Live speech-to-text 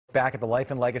Back at the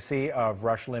life and legacy of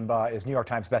Rush Limbaugh is New York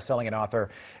Times bestselling and author,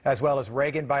 as well as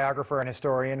Reagan biographer and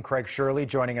historian Craig Shirley,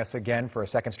 joining us again for a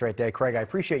second straight day. Craig, I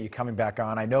appreciate you coming back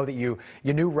on. I know that you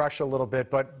knew Rush a little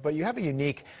bit, but you have a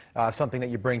unique something that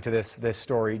you bring to this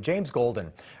story. James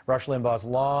Golden, Rush Limbaugh's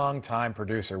longtime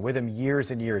producer, with him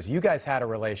years and years. You guys had a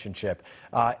relationship.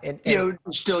 You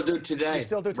still do today. You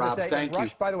still do to Rob, this day. thank Rush,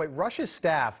 you. by the way, Rush's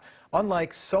staff,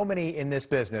 unlike so many in this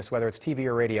business, whether it's TV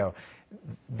or radio,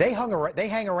 they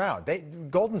hang around.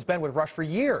 Golden's been with Rush for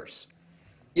years.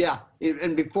 Yeah,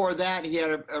 and before that, he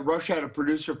had Rush had a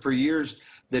producer for years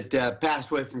that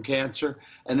passed away from cancer,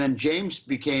 and then James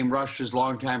became Rush's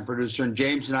longtime producer, and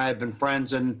James and I have been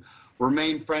friends and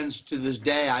remain friends to this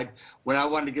day. When I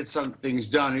wanted to get some things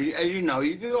done, as you know,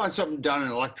 if you want something done in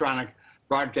electronic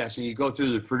broadcasting, you go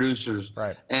through the producers.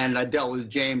 Right. And I dealt with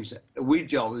James. We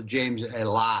dealt with James a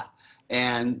lot,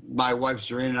 and my wife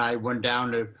Serena and I went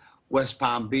down to West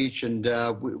Palm Beach, and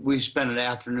we spent an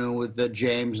afternoon with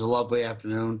James, a lovely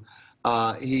afternoon.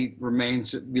 He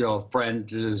remains, a friend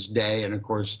to this day, and of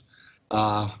course,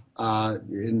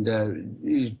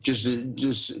 he's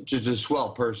just a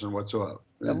swell person whatsoever.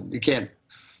 You can't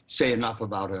say enough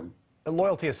about him.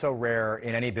 Loyalty is so rare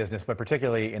in any business, but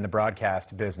particularly in the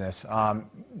broadcast business.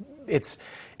 It's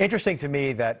interesting to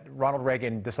me that Ronald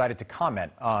Reagan decided to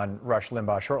comment on Rush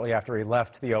Limbaugh shortly after he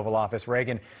left the Oval Office.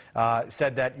 Reagan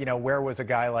said that, where was a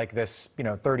guy like this,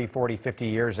 30, 40, 50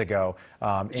 years ago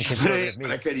in conservative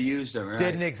media? I could have used him, right?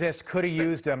 Didn't exist, could have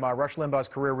used him. Rush Limbaugh's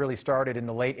career really started in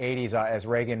the late 80s as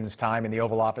Reagan's time in the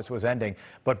Oval Office was ending.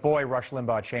 But boy, Rush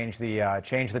Limbaugh changed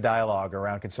the dialogue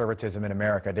around conservatism in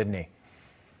America, didn't he?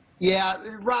 Yeah,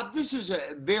 Rob, this is a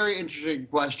very interesting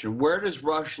question. Where does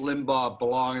Rush Limbaugh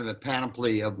belong in the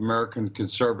panoply of American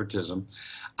conservatism?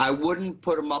 I wouldn't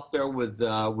put him up there with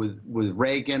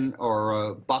Reagan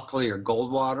or Buckley or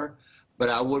Goldwater, but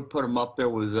I would put him up there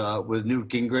with Newt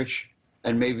Gingrich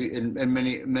and maybe and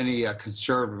many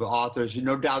conservative authors.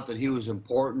 No doubt that he was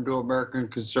important to American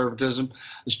conservatism,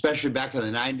 especially back in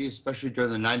the 90s, especially during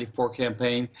the '94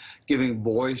 campaign, giving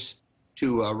voice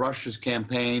to Rush's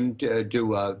campaign,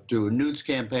 to Newt's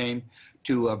campaign,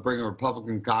 to bring a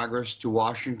Republican Congress to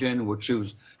Washington, which he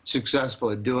was successful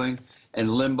at doing. And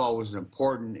Limbaugh was an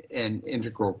important and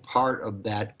integral part of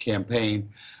that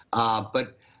campaign.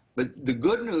 But the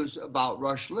good news about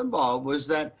Rush Limbaugh was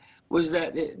that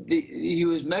he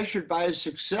was measured by his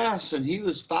success, and he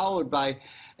was followed by,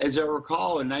 as I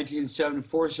recall, in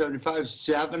 1974, 75,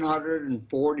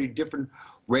 740 different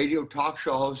radio talk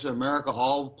show hosts in America,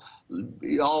 all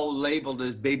labeled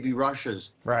as baby Rushes.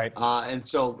 Right. And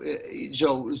so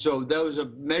that was a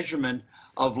measurement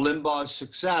of Limbaugh's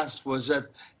success, was that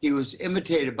he was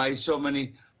imitated by so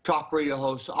many talk radio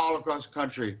hosts all across the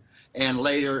country, and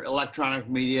later electronic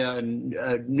media and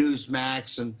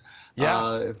Newsmax and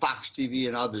Fox TV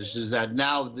and others. Is that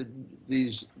now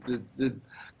the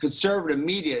conservative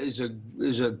media is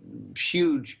a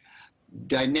huge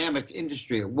dynamic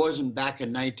industry. It wasn't back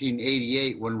in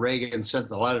 1988 when Reagan sent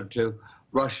the letter to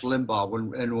Rush Limbaugh,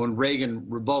 when Reagan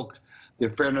revoked the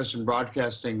Fairness in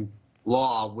Broadcasting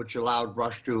law, which allowed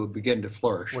Rush to begin to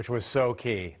flourish. Which was so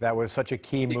key. That was such a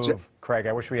key move, Craig.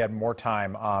 I wish we had more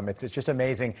time. It's just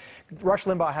amazing. Rush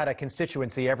Limbaugh had a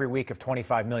constituency every week of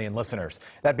 25 million listeners.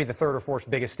 That'd be the third or fourth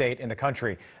biggest state in the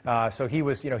country. So he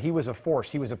was, he was a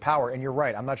force. He was a power. And you're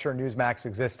right. I'm not sure Newsmax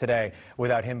exists today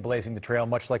without him blazing the trail,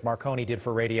 much like Marconi did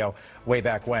for radio way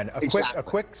back when. A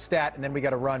quick stat, and then we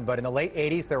got to run. But in the late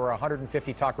 80s, there were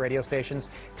 150 talk radio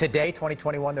stations. Today,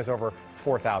 2021, there's over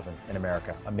 4,000 in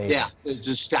America. Amazing. Yeah, it's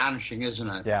astonishing, isn't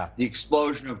it? Yeah. The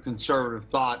explosion of conservative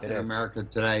thought in America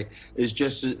today is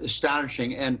just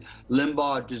astonishing, and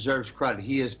Limbaugh deserves credit.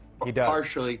 He is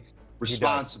partially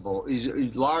responsible. He's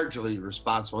largely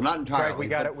responsible, not entirely.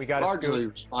 Craig, we got largely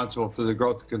responsible for the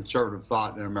growth of conservative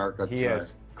thought in America today. He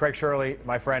is. Craig Shirley,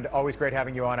 my friend, always great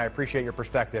having you on. I appreciate your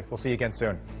perspective. We'll see you again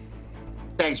soon.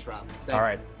 Thanks, Rob. All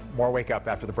right, more Wake Up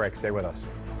after the break. Stay with us.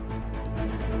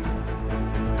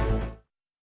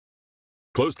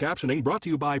 Closed captioning brought to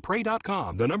you by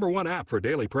Pray.com, the #1 app for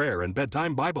daily prayer and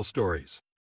bedtime Bible stories.